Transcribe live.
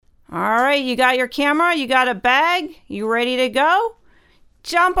All right, you got your camera, you got a bag, you ready to go?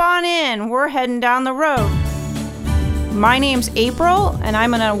 Jump on in, we're heading down the road. My name's April, and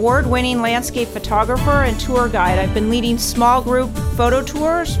I'm an award-winning landscape photographer and tour guide. I've been leading small group photo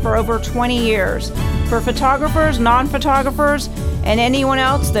tours for over 20 years for photographers, non-photographers, and anyone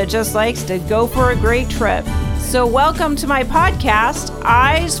else that just likes to go for a great trip. So welcome to my podcast,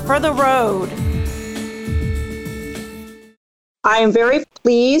 Eyes for the Road. I am very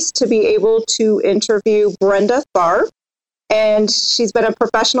pleased to be able to interview Brenda Tharp, and she's been a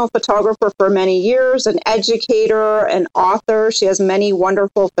professional photographer for many years, an educator, an author. She has many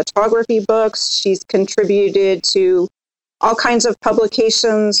wonderful photography books. She's contributed to all kinds of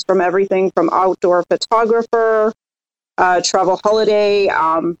publications, from everything from Outdoor Photographer, Travel Holiday.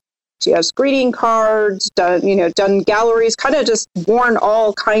 She has greeting cards, done galleries, kind of just worn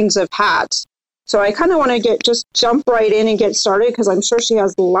all kinds of hats. So I kind of want to jump right in and get started because I'm sure she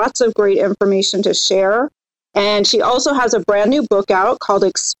has lots of great information to share. And she also has a brand new book out called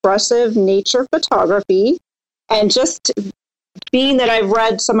Expressive Nature Photography. And just being that I've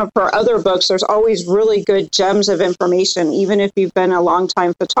read some of her other books, there's always really good gems of information, even if you've been a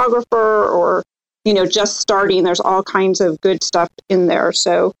longtime photographer or, just starting, there's all kinds of good stuff in there.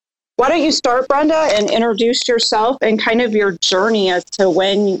 So why don't you start, Brenda, and introduce yourself and kind of your journey as to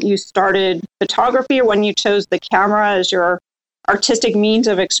when you started photography or when you chose the camera as your artistic means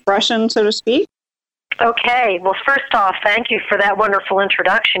of expression, so to speak? Okay. Well, first off, thank you for that wonderful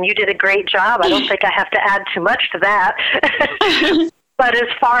introduction. You did a great job. I don't think I have to add too much to that. But as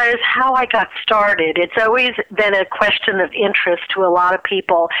far as how I got started, it's always been a question of interest to a lot of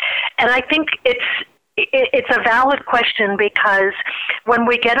people. And I think it's a valid question because when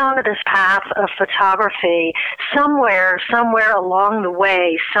we get onto this path of photography, somewhere along the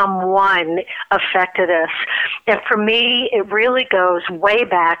way, someone affected us. And for me, it really goes way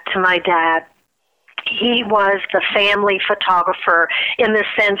back to my dad. He was the family photographer in the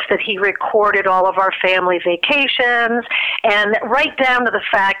sense that he recorded all of our family vacations, and right down to the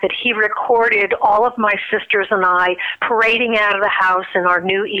fact that he recorded all of my sisters and I parading out of the house in our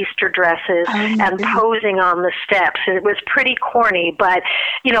new Easter dresses and posing on the steps. It was pretty corny, but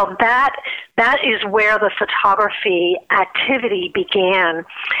that is where the photography activity began.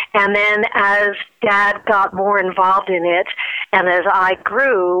 And then as Dad got more involved in it, and as I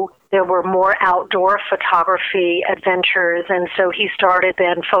grew, there were more outdoor photography adventures, and so he started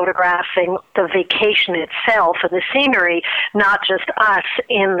then photographing the vacation itself and the scenery, not just us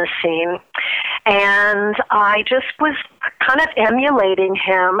in the scene. And I just was kind of emulating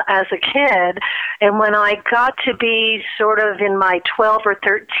him as a kid, and when I got to be sort of in my 12 or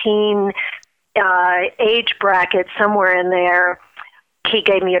 13 age bracket, somewhere in there, he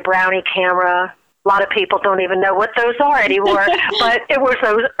gave me a Brownie camera. A lot of people don't even know what those are anymore, but it was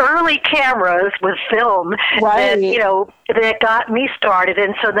those early cameras with film that got me started.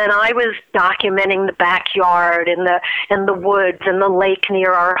 And so then I was documenting the backyard and the woods and the lake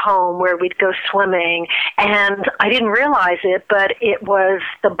near our home where we'd go swimming. And I didn't realize it, but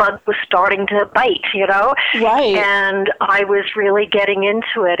the bug was starting to bite, Right. And I was really getting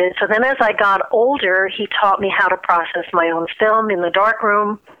into it. And so then as I got older, he taught me how to process my own film in the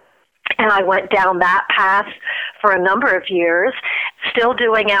darkroom. And I went down that path for a number of years, still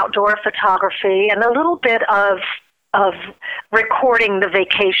doing outdoor photography and a little bit of recording the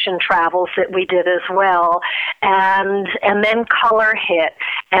vacation travels that we did as well. And then color hit.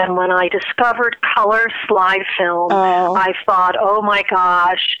 And when I discovered color slide film, I thought, oh my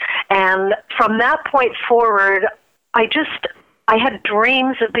gosh. And from that point forward, I had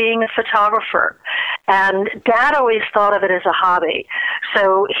dreams of being a photographer, and Dad always thought of it as a hobby.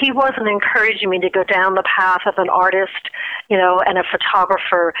 So he wasn't encouraging me to go down the path of an artist, and a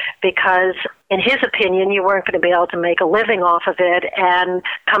photographer, because in his opinion, you weren't going to be able to make a living off of it. And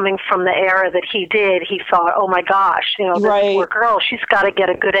coming from the era that he did, he thought, oh my gosh, this poor girl, she's got to get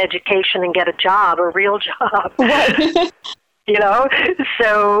a good education and get a job, a real job. Right.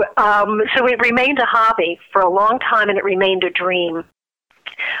 So it remained a hobby for a long time, and it remained a dream.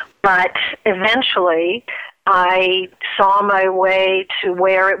 But eventually, I saw my way to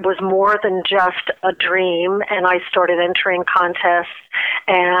where it was more than just a dream, and I started entering contests,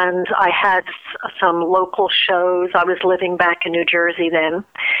 and I had some local shows. I was living back in New Jersey then,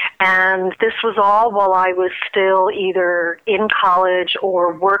 and this was all while I was still either in college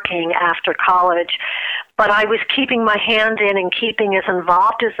or working after college. But I was keeping my hand in and keeping as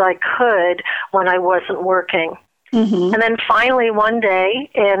involved as I could when I wasn't working. Mm-hmm. And then finally one day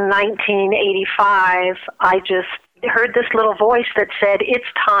in 1985, I just heard this little voice that said, it's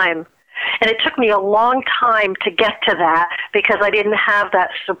time. And it took me a long time to get to that because I didn't have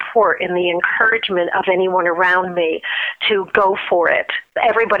that support and the encouragement of anyone around me to go for it.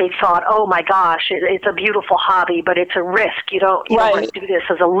 Everybody thought, oh my gosh, it's a beautiful hobby, but it's a risk. You don't want to do this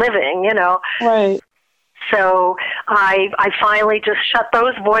as a living, you know. Right. So I finally just shut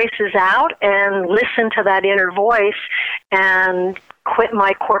those voices out and listened to that inner voice and quit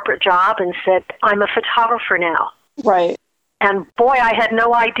my corporate job and said, I'm a photographer now. Right. And boy, I had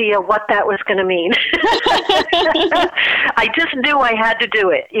no idea what that was going to mean. I just knew I had to do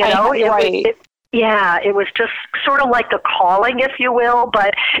it, you know. It was just sort of like a calling, if you will,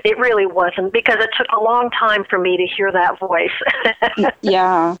 but it really wasn't because it took a long time for me to hear that voice.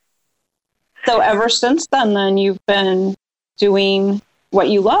 Yeah. So ever since then, you've been doing what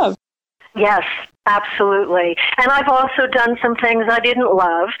you love. Yes, absolutely. And I've also done some things I didn't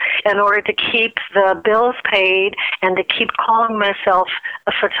love in order to keep the bills paid and to keep calling myself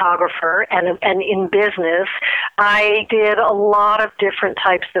a photographer and in business. I did a lot of different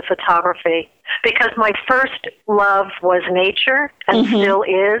types of photography because my first love was nature and still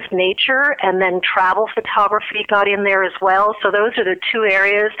is nature, and then travel photography got in there as well. So those are the two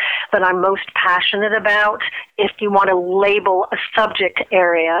areas that I'm most passionate about if you want to label a subject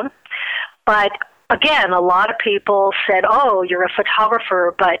area. But again, a lot of people said, oh, you're a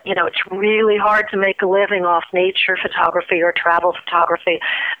photographer, but, you know, it's really hard to make a living off nature photography or travel photography.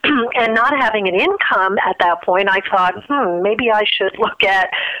 And not having an income at that point, I thought, maybe I should look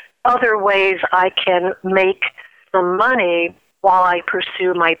at other ways I can make some money while I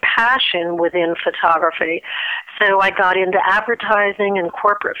pursue my passion within photography. So I got into advertising and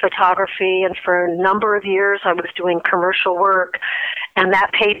corporate photography, and for a number of years I was doing commercial work, and that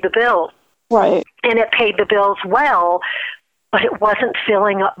paid the bills. Right. And it paid the bills well, but it wasn't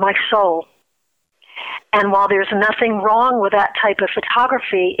filling up my soul. And while there's nothing wrong with that type of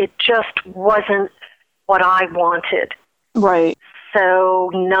photography, it just wasn't what I wanted. Right. So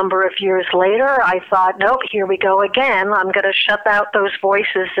a number of years later, I thought, nope, here we go again. I'm going to shut out those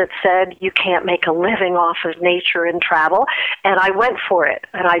voices that said you can't make a living off of nature and travel. And I went for it.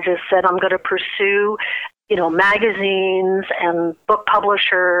 And I just said, I'm going to pursue, you know, magazines and book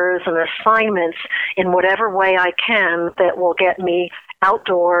publishers and assignments in whatever way I can that will get me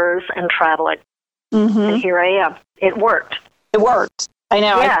outdoors and traveling. And here I am. It worked. It worked. I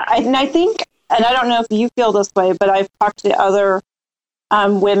know. Yeah. I think, and I don't know if you feel this way, but I've talked to other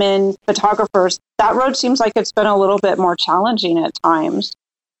women photographers. That road seems like it's been a little bit more challenging at times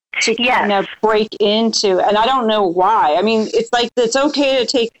to kind of break into, and I don't know why. I mean, it's like, it's okay to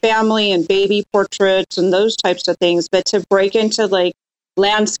take family and baby portraits and those types of things, but to break into like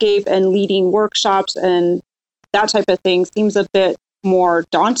landscape and leading workshops and that type of thing seems a bit more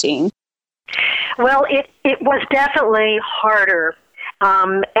daunting. Well, it was definitely harder.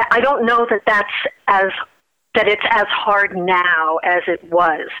 I don't know that it's as hard now as it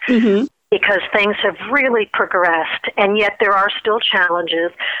was. Because things have really progressed, and yet there are still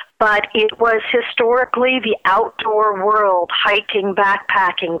challenges. But it was historically the outdoor world, hiking,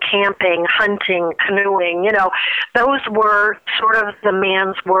 backpacking, camping, hunting, canoeing, you know, those were sort of the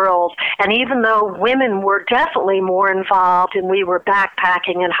man's world. And even though women were definitely more involved, and we were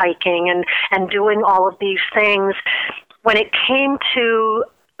backpacking and hiking and doing all of these things, when it came to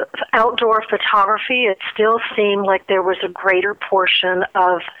outdoor photography, it still seemed like there was a greater portion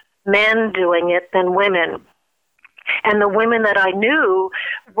of men doing it than women. And the women that I knew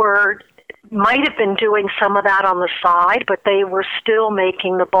might have been doing some of that on the side, but they were still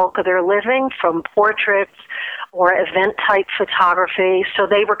making the bulk of their living from portraits or event-type photography. So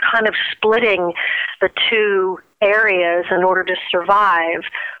they were kind of splitting the two areas in order to survive.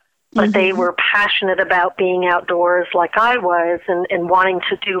 But they were passionate about being outdoors like I was and wanting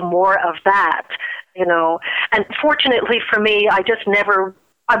to do more of that, you know. And fortunately for me,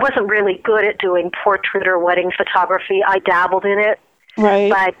 I wasn't really good at doing portrait or wedding photography. I dabbled in it,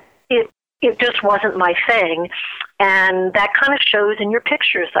 but it just wasn't my thing. And that kind of shows in your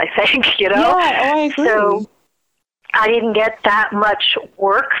pictures, I think, you know. Yeah, I agree. So I didn't get that much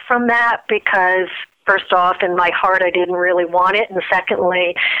work from that because, first off, in my heart, I didn't really want it. And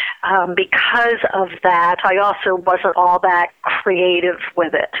secondly, because of that, I also wasn't all that creative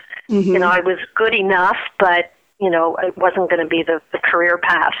with it. You know, I was good enough, but you know, it wasn't going to be the career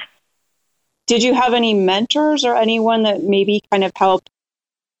path. Did you have any mentors or anyone that maybe kind of helped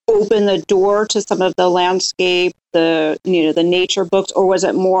open the door to some of the landscape, the nature books, or was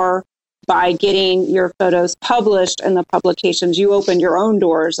it more by getting your photos published in the publications? You opened your own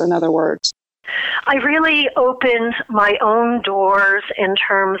doors, in other words. I really opened my own doors in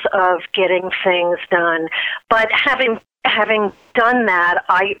terms of getting things done. But having having done that,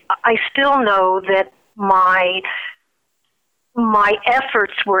 I still know that my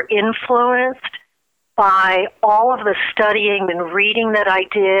efforts were influenced by all of the studying and reading that I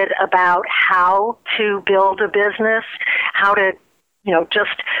did about how to build a business, how to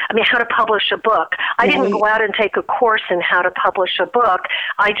how to publish a book. I didn't go out and take a course in how to publish a book.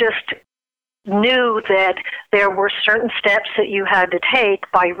 I just knew that there were certain steps that you had to take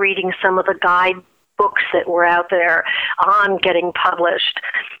by reading some of the guide books that were out there on getting published.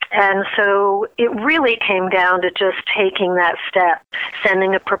 And so it really came down to just taking that step,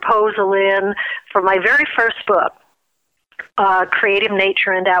 sending a proposal in for my very first book, Creative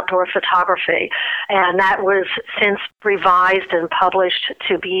Nature and Outdoor Photography. And that was since revised and published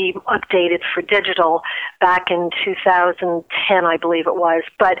to be updated for digital back in 2010, I believe it was.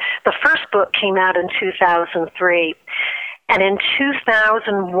 But the first book came out in 2003. And in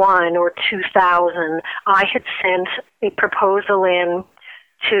 2001 or 2000, I had sent a proposal in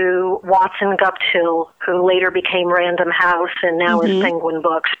to Watson Guptill, who later became Random House and now is Penguin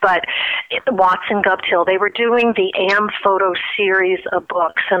Books. But Watson Guptill, they were doing the AM Photo series of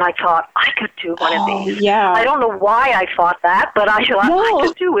books, and I thought, I could do one of these. Yeah. I don't know why I thought that, but I thought I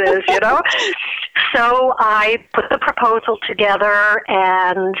could do this, So I put the proposal together,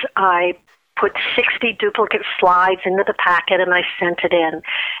 and I put 60 duplicate slides into the packet, and I sent it in.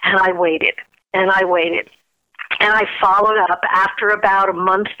 And I waited, and I waited. And I followed up after about a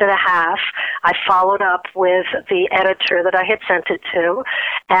month and a half. I followed up with the editor that I had sent it to,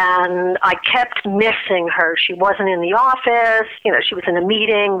 and I kept missing her. She wasn't in the office, she was in a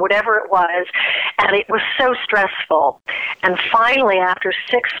meeting, whatever it was, and it was so stressful. And finally, after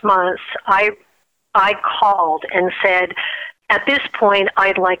 6 months, I called and said, at this point,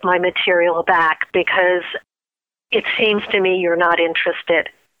 I'd like my material back because it seems to me you're not interested.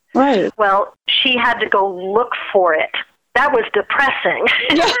 Right. Well, she had to go look for it. That was depressing.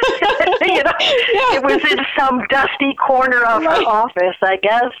 It was in some dusty corner of her office, I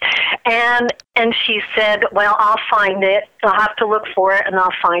guess. And she said, well, I'll find it. I'll have to look for it, and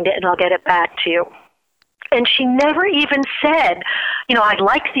I'll find it, and I'll get it back to you. And she never even said, I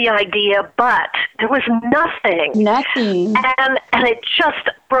like the idea, but there was nothing. Nothing. And it just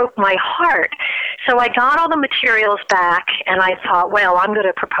broke my heart. So I got all the materials back, and I thought, well, I'm going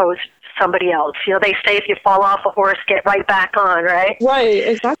to propose somebody else. They say if you fall off a horse, get right back on, right? Right,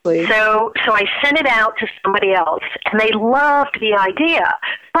 exactly. So I sent it out to somebody else, and they loved the idea,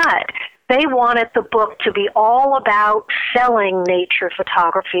 but they wanted the book to be all about selling nature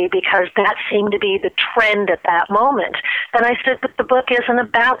photography because that seemed to be the trend at that moment. And I said, but the book isn't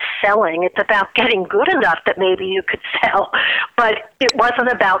about selling. It's about getting good enough that maybe you could sell. But it wasn't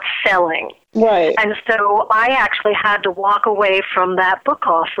about selling. Right. And so I actually had to walk away from that book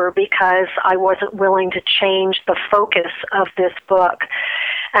offer because I wasn't willing to change the focus of this book.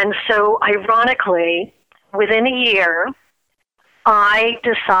 And so ironically, within a year, I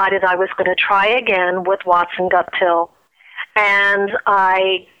decided I was going to try again with Watson Guptill, and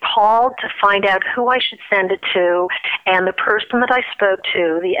I called to find out who I should send it to, and the person that I spoke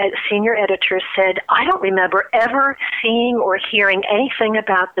to, the senior editor, said, I don't remember ever seeing or hearing anything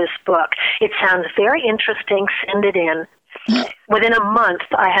about this book. It sounds very interesting. Send it in. Within a month,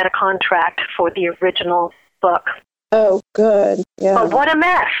 I had a contract for the original book. Oh, good. Yeah. But what a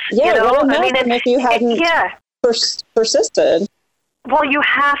mess. Yeah, what a mess. And if you hadn't persisted. Well, you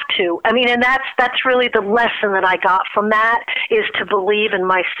have to. And that's really the lesson that I got from that, is to believe in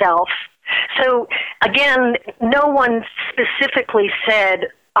myself. So, again, no one specifically said,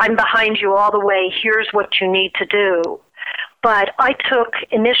 I'm behind you all the way, here's what you need to do. But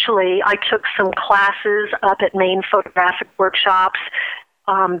initially, I took some classes up at Maine Photographic Workshops.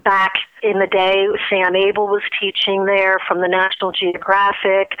 Back in the day, Sam Abel was teaching there from the National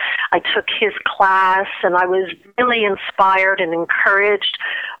Geographic. I took his class, and I was really inspired and encouraged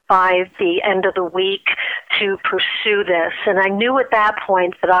by the end of the week to pursue this. And I knew at that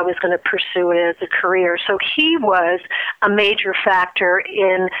point that I was going to pursue it as a career. So he was a major factor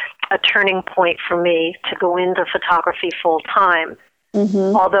in a turning point for me to go into photography full time,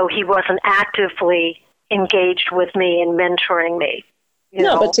 although he wasn't actively engaged with me and mentoring me.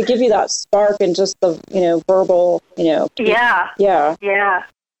 No, but to give you that spark and just the, verbal, Yeah.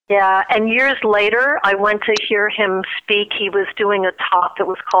 And years later, I went to hear him speak. He was doing a talk that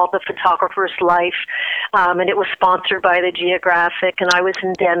was called The Photographer's Life, and it was sponsored by the Geographic, and I was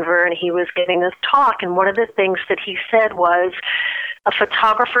in Denver, and he was giving this talk, and one of the things that he said was, a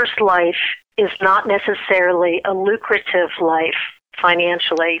photographer's life is not necessarily a lucrative life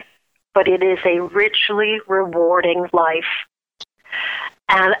financially, but it is a richly rewarding life.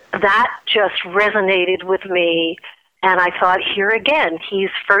 And that just resonated with me And I thought, here again, he's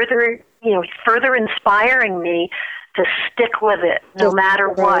further inspiring me to stick with it no matter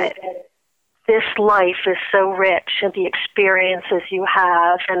what. This life is so rich, and the experiences you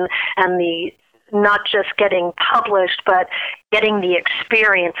have, and the not just getting published, but getting the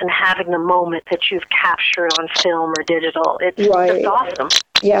experience and having the moment that you've captured on film or digital. It's just awesome.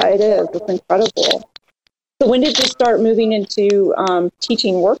 Yeah, it is. It's incredible. So when did you start moving into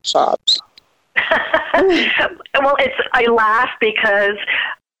teaching workshops? Well, I laugh because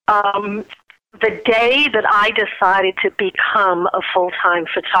the day that I decided to become a full-time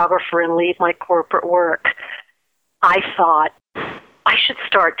photographer and leave my corporate work, I thought, I should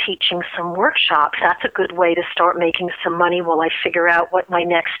start teaching some workshops. That's a good way to start making some money while I figure out what my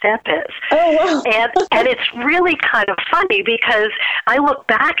next step is. Oh, wow. And it's really kind of funny because I look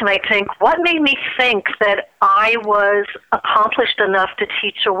back and I think, what made me think that I was accomplished enough to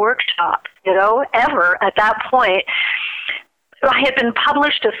teach a workshop, ever at that point? I had been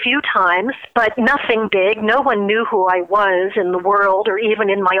published a few times, but nothing big. No one knew who I was in the world or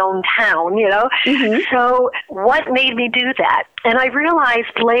even in my own town, Mm-hmm. So what made me do that? And I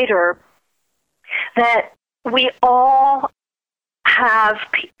realized later that we're all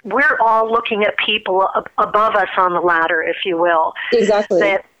looking at people above us on the ladder, if you will. Exactly.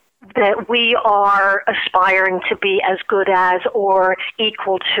 That we are aspiring to be as good as or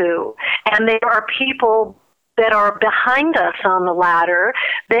equal to. And there are people that are behind us on the ladder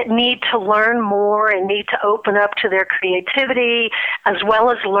that need to learn more and need to open up to their creativity as well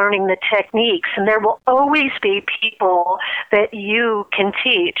as learning the techniques. And there will always be people that you can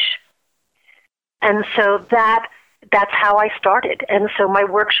teach. And so that's how I started. And so my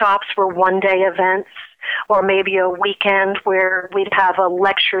workshops were one-day events, or maybe a weekend where we'd have a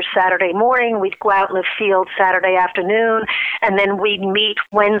lecture Saturday morning, we'd go out in the field Saturday afternoon, and then we'd meet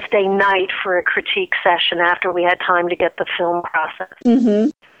Wednesday night for a critique session after we had time to get the film processed. Mm-hmm.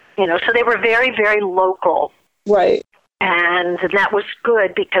 So they were very, very local. Right. And that was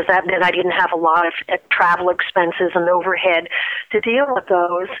good because that meant I didn't have a lot of travel expenses and overhead to deal with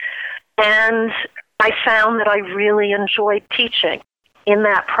those. And I found that I really enjoyed teaching in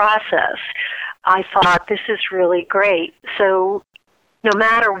that process. I thought, this is really great. So no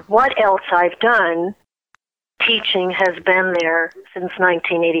matter what else I've done, teaching has been there since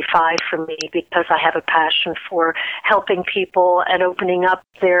 1985 for me because I have a passion for helping people and opening up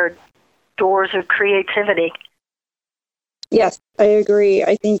their doors of creativity. Yes, I agree.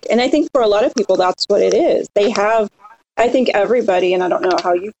 I think for a lot of people, that's what it is. I think everybody, and I don't know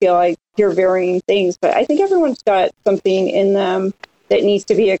how you feel, I hear varying things, but I think everyone's got something in them that needs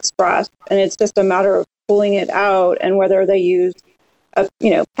to be expressed, and it's just a matter of pulling it out. And whether they use a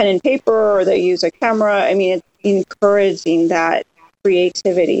pen and paper or they use a camera, I mean, it's encouraging that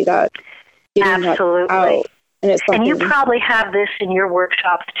creativity, that getting Absolutely. that out. And you probably have this in your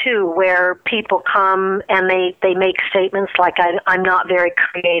workshops too, where people come and they make statements like, I'm not very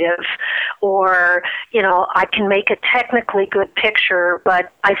creative, or, I can make a technically good picture,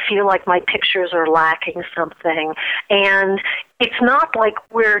 but I feel like my pictures are lacking something. And it's not like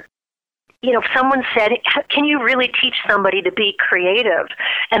we're, if someone said, can you really teach somebody to be creative?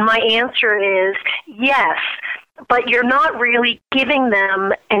 And my answer is yes. But you're not really giving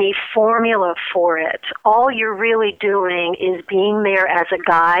them any formula for it. All you're really doing is being there as a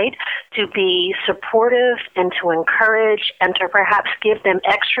guide to be supportive and to encourage and to perhaps give them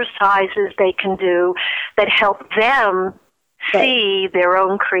exercises they can do that help them see their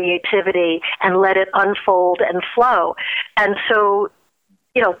own creativity and let it unfold and flow. And so,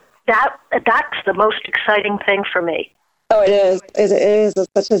 that's the most exciting thing for me. Oh, it is. It is.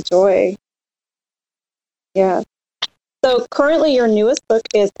 It's such a joy. Yeah. So currently your newest book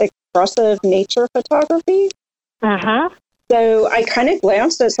is Expressive Nature Photography. Mm-hmm. So I kind of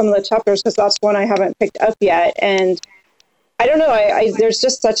glanced at some of the chapters because that's one I haven't picked up yet. And I don't know, there's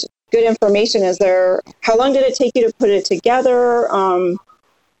just such good information. How long did it take you to put it together?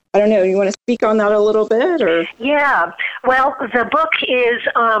 I don't know, you want to speak on that a little bit? Or? Yeah. Well, the book is,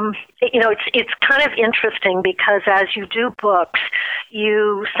 it's kind of interesting because as you do books,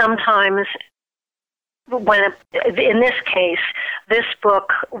 you sometimes... in this case, this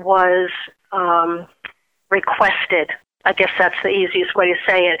book was requested. I guess that's the easiest way to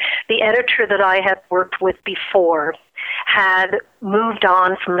say it. The editor that I had worked with before had moved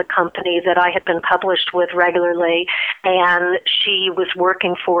on from the company that I had been published with regularly, and she was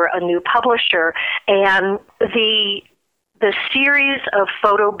working for a new publisher. And the series of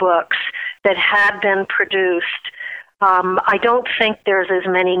photo books that had been produced, I don't think there's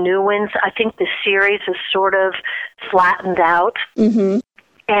as many new ones. I think the series is sort of flattened out. Mm-hmm.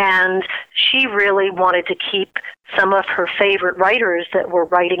 And she really wanted to keep some of her favorite writers that were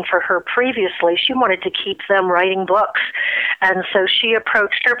writing for her previously. She wanted to keep them writing books. And so she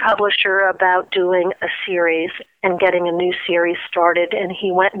approached her publisher about doing a series and getting a new series started, and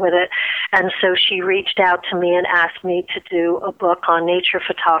he went with it. And so she reached out to me and asked me to do a book on nature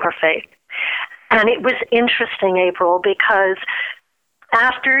photography. And it was interesting, April, because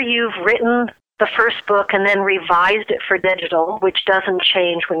after you've written the first book and then revised it for digital, which doesn't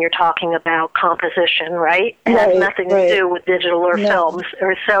change when you're talking about composition, right? It has nothing to do with digital or films.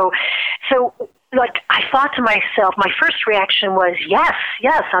 Or so like, I thought to myself, my first reaction was, yes,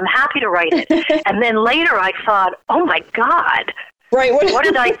 I'm happy to write it. And then later I thought, oh my God. Right. What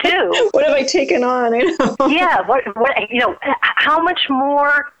did I do? What have I taken on? I know. Yeah. What, how much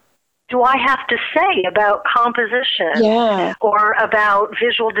more do I have to say about composition or about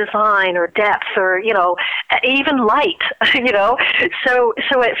visual design or depth or, even light, So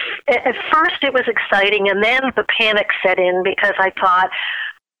at first it was exciting, and then the panic set in because I thought,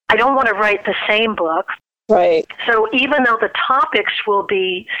 I don't want to write the same book. Right. So even though the topics will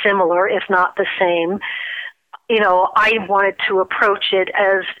be similar, if not the same, I wanted to approach it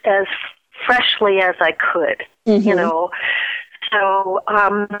as freshly as I could, So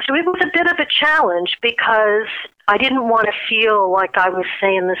it was a bit of a challenge because I didn't want to feel like I was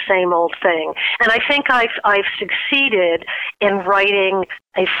saying the same old thing. And I think I've succeeded in writing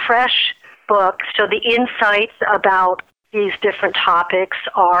a fresh book, so the insights about these different topics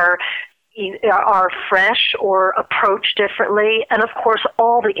are fresh or approached differently. And, of course,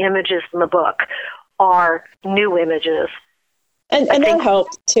 all the images in the book are new images. And that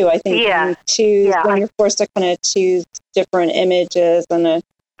helps, too, I think. When you're forced to kind of choose different images and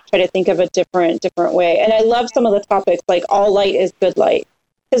try to think of a different way. And I love some of the topics, like all light is good light.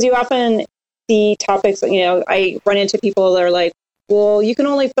 Because you often see topics, I run into people that are like, well, you can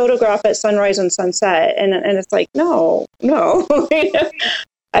only photograph at sunrise and sunset. And it's like, no. So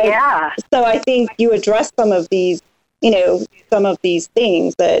I think you address some of these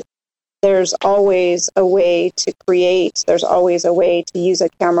things, that there's always a way to create. There's always a way to use a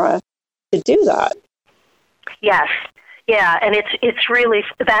camera to do that. Yes. Yeah. And it's really,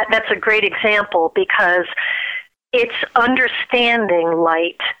 that's a great example because it's understanding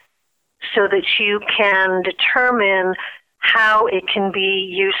light so that you can determine how it can be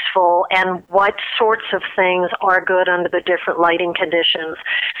useful and what sorts of things are good under the different lighting conditions.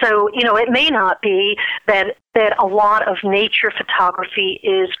 So, it may not be that a lot of nature photography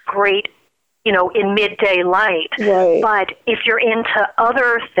is great, in midday light. Right. But if you're into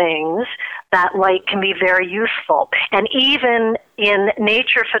other things, that light can be very useful. And even in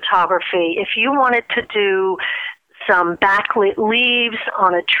nature photography, if you wanted to do some backlit leaves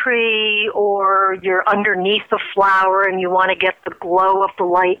on a tree, or you're underneath the flower and you want to get the glow of the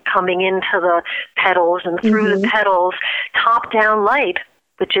light coming into the petals and through the petals, top-down light,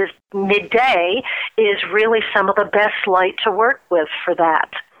 which is midday, is really some of the best light to work with for that.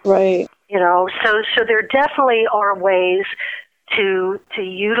 Right. So there definitely are ways to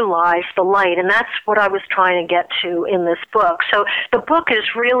utilize the light, and that's what I was trying to get to in this book. So the book is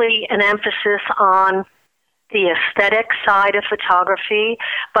really an emphasis on the aesthetic side of photography,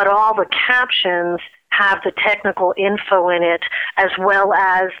 but all the captions have the technical info in it, as well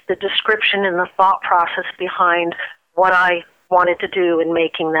as the description and the thought process behind what I wanted to do in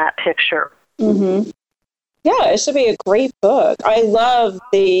making that picture. Mm-hmm. Yeah, it should be a great book. I love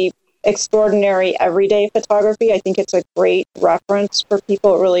the extraordinary everyday photography. I think it's a great reference for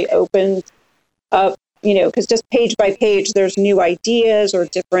people. It really opens up, because just page by page, there's new ideas or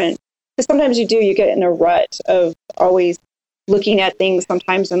different. Because sometimes you get in a rut of always looking at things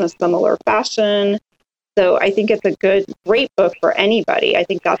sometimes in a similar fashion. So I think it's a great book for anybody. I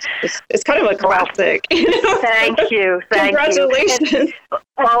think it's kind of a classic. Thank you. Congratulations.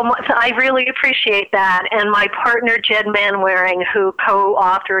 I really appreciate that. And my partner, Jed Manwaring, who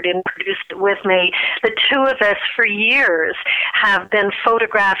co-authored and produced it with me, the two of us for years have been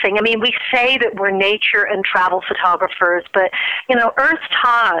photographing. I mean, we say that we're nature and travel photographers, but, Ernst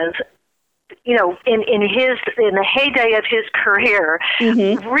Haas, in the heyday of his career,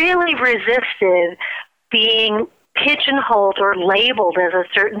 really resisted being pigeonholed or labeled as a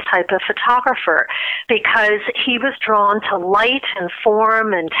certain type of photographer because he was drawn to light and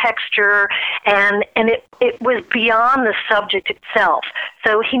form and texture, and it was beyond the subject itself.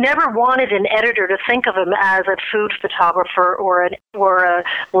 So he never wanted an editor to think of him as a food photographer or a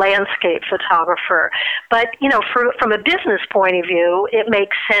landscape photographer. But, from a business point of view, it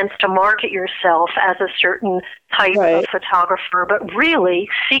makes sense to market yourself as a certain type of photographer, but really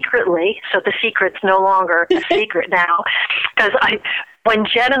secretly, so the secret's no longer a secret now, because when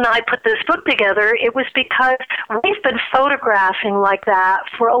Jen and I put this book together, it was because we've been photographing like that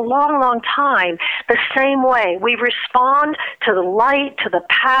for a long, long time, the same way. We respond to the light, to the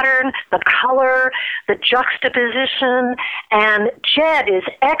pattern, the color, the juxtaposition, and Jen is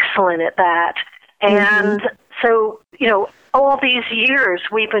excellent at that. And so, all these years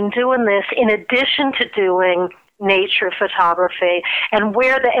we've been doing this in addition to doing nature photography, and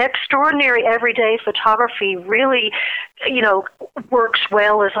where the extraordinary everyday photography really, works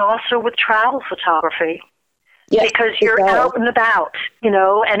well is also with travel photography. Yes, because you're out and about,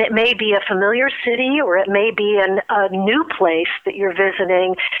 and it may be a familiar city or it may be a new place that you're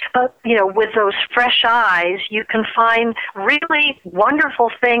visiting. But, with those fresh eyes, you can find really wonderful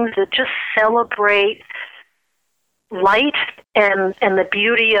things that just celebrate light and the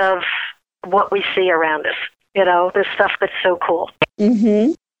beauty of what we see around us. The stuff that's so cool.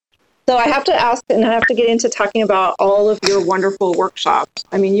 Mm-hmm. So I have to ask, and I have to get into talking about all of your wonderful workshops.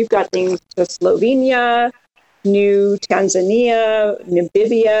 I mean, you've got things to Slovenia, New Tanzania,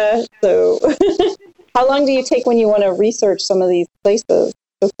 Namibia. So how long do you take when you want to research some of these places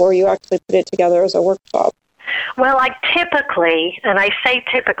before you actually put it together as a workshop? Well, I typically, and I say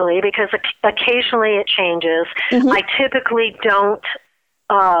typically because occasionally it changes, I typically don't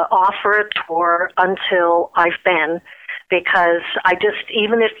offer a tour until I've been, because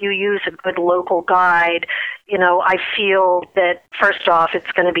even if you use a good local guide, I feel that first off,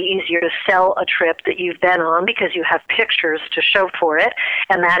 it's going to be easier to sell a trip that you've been on because you have pictures to show for it,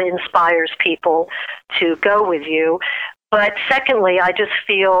 and that inspires people to go with you. But secondly, I just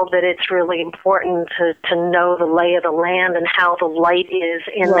feel that it's really important to know the lay of the land and how the light is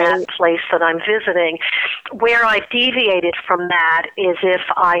in that place that I'm visiting. Where I've deviated from that is if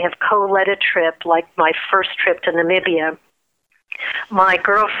I have co-led a trip, like my first trip to Namibia. My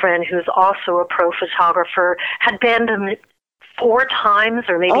girlfriend, who's also a pro photographer, had been to 4 times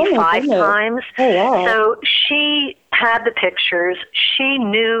or maybe 5 times. Oh, wow. So she had the pictures, she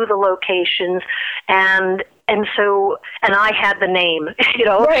knew the locations, and I had the name,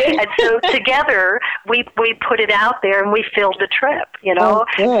 Right. And so together we put it out there and we filled the trip,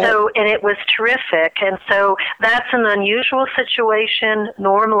 and it was terrific. And so that's an unusual situation.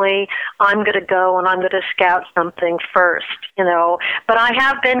 Normally I'm going to go and I'm going to scout something first, but I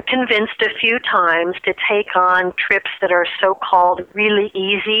have been convinced a few times to take on trips that are so-called really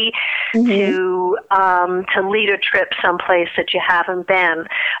easy to lead a trip someplace that you haven't been.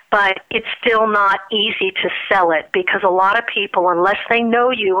 But it's still not easy to sell it because a lot of people, unless they know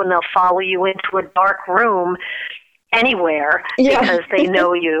you and they'll follow you into a dark room anywhere because they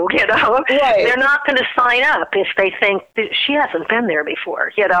know you, they're not going to sign up if they think that she hasn't been there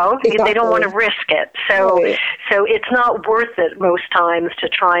before, Exactly. They don't want to risk it. So it's not worth it most times to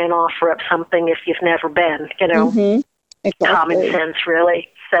try and offer up something if you've never been, Exactly. Common sense, really.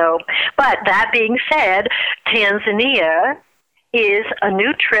 So, but that being said, Tanzania is a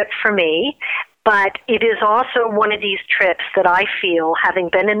new trip for me, but it is also one of these trips that I feel, having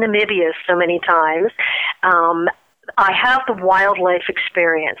been in Namibia so many times, I have the wildlife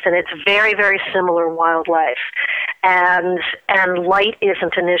experience, and it's very, very similar wildlife. And light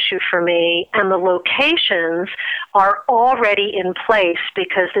isn't an issue for me, and the locations are already in place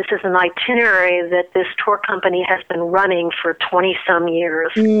because this is an itinerary that this tour company has been running for 20-some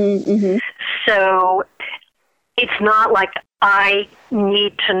years. Mm-hmm. So it's not like I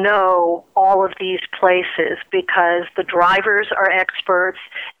need to know all of these places because the drivers are experts.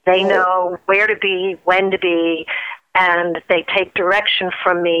 They know where to be, when to be, and they take direction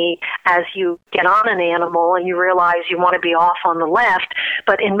from me as you get on an animal and you realize you want to be off on the left.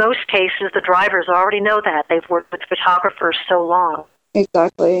 But in most cases, the drivers already know that. They've worked with photographers so long.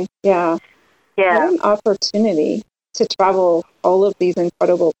 Exactly. Yeah. What an opportunity to travel all of these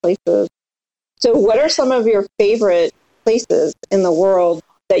incredible places. So what are some of your favorite places in the world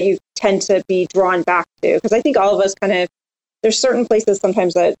that you tend to be drawn back to? Because I think all of us there's certain places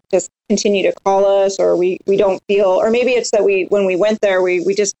sometimes that just continue to call us, or we don't feel, or maybe it's that when we went there,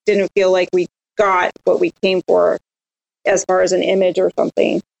 we just didn't feel like we got what we came for as far as an image or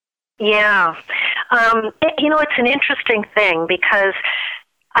something. Yeah. It's an interesting thing because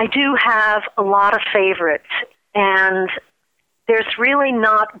I do have a lot of favorites, and there's really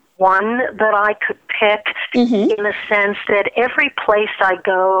not one that I could pick in the sense that every place I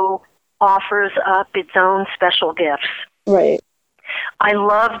go offers up its own special gifts. Right. I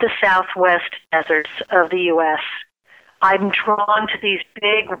love the Southwest deserts of the U.S. I'm drawn to these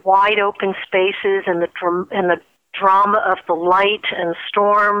big, wide open spaces and the drama of the light and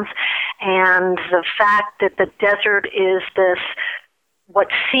storms, and the fact that the desert is this, what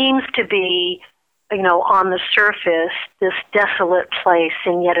seems to be on the surface, this desolate place,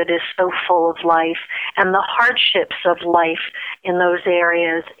 and yet it is so full of life. And the hardships of life in those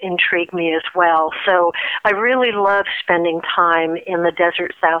areas intrigue me as well. So I really love spending time in the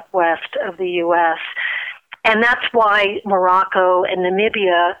desert southwest of the U.S. And that's why Morocco and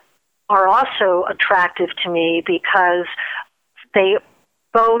Namibia are also attractive to me, because they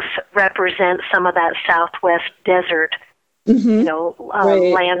both represent some of that southwest desert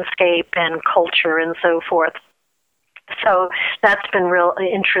landscape and culture and so forth. So that's been real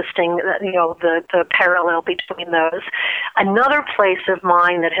interesting, the parallel between those. Another place of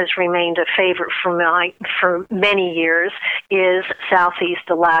mine that has remained a favorite for many years is Southeast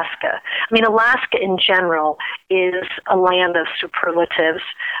Alaska. I mean, Alaska in general is a land of superlatives,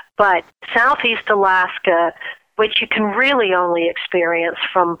 but Southeast Alaska, which you can really only experience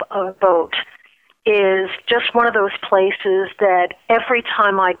from a boat, is just one of those places that every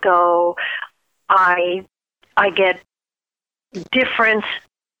time I go, I get different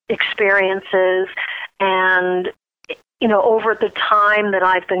experiences. And, over the time that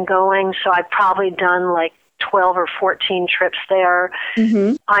I've been going, so I've probably done like 12 or 14 trips there.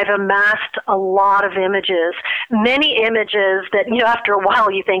 Mm-hmm. I've amassed a lot of images, many images that, after a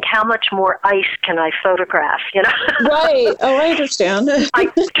while you think, how much more ice can I photograph, Right. Oh, I understand.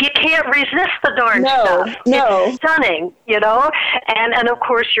 You can't resist the darn stuff. No. It's stunning, And of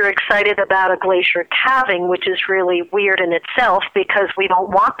course you're excited about a glacier calving, which is really weird in itself because we don't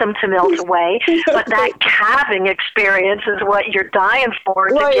want them to melt away. But that calving experience is what you're dying for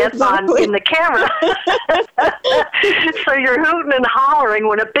to get on in the camera. So you're hooting and hollering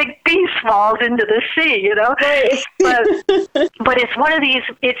when a big piece falls into the sea, Right. But it's one of these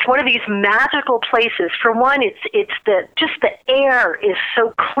magical places. For one, it's the air is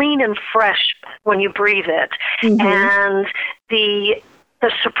so clean and fresh when you breathe it, and the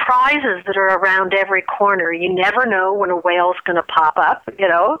surprises that are around every corner. You never know when a whale's going to pop up,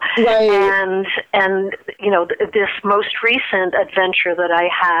 Right. And this most recent adventure that I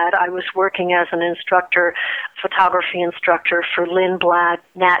had, I was working as an photography instructor for Lindblad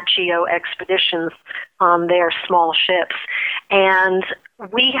Nat Geo Expeditions on their small ships. And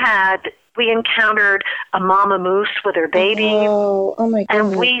we encountered a mama moose with her baby. Oh my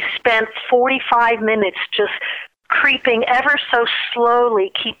goodness. And we spent 45 minutes just creeping ever so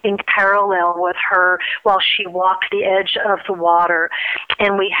slowly, keeping parallel with her while she walked the edge of the water.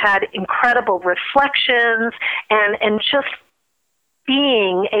 And we had incredible reflections, and just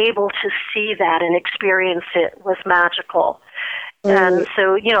being able to see that and experience it was magical. And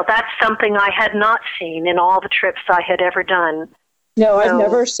so, that's something I had not seen in all the trips I had ever done. No, I've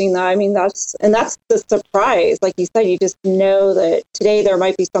never seen that. I mean, that's the surprise. Like you said, you just know that today there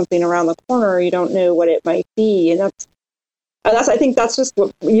might be something around the corner. You don't know what it might be. And I think that's just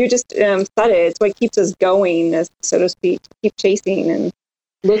what you just said it. It's what keeps us going, so to speak, keep chasing and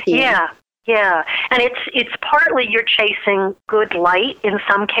looking. Yeah. And it's partly you're chasing good light in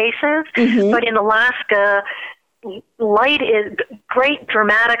some cases, but in Alaska, great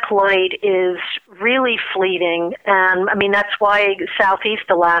dramatic light is really fleeting. And I mean, that's why Southeast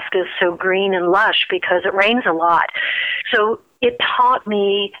Alaska is so green and lush, because it rains a lot. So it taught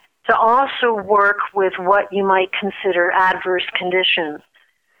me to also work with what you might consider adverse conditions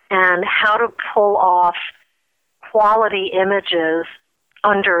and how to pull off quality images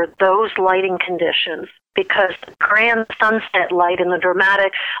under those lighting conditions. Because the grand sunset light and the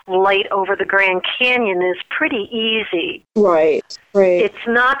dramatic light over the Grand Canyon is pretty easy. Right. It's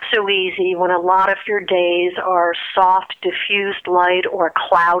not so easy when a lot of your days are soft, diffused light or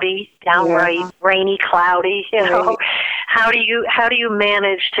cloudy, downright rainy, cloudy. How do you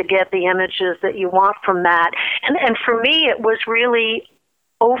manage to get the images that you want from that? And for me, it was really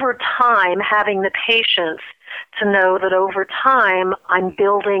over time having the patience to know that over time I'm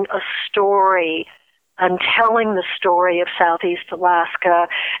building a story. I'm telling the story of Southeast Alaska,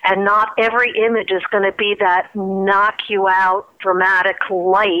 and not every image is going to be that knock-you-out dramatic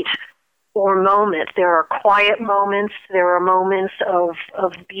light or moment. There are quiet moments. There are moments of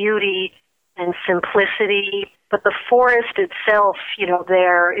beauty and simplicity. But the forest itself,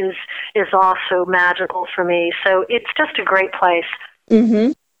 there is also magical for me. So it's just a great place.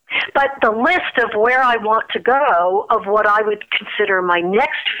 Mm-hmm. But the list of where I want to go, of what I would consider my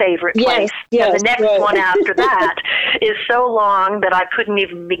next favorite place, and the next one after that, is so long that I couldn't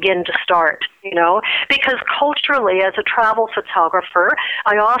even begin to start, Because culturally, as a travel photographer,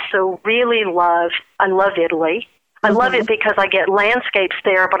 I also really love Italy. I love it because I get landscapes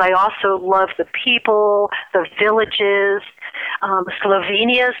there, but I also love the people, the villages,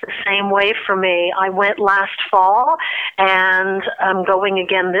 Slovenia is the same way for me. I went last fall, and I'm going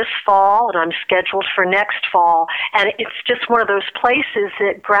again this fall, and I'm scheduled for next fall. And it's just one of those places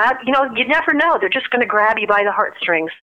that you never know. They're just going to grab you by the heartstrings.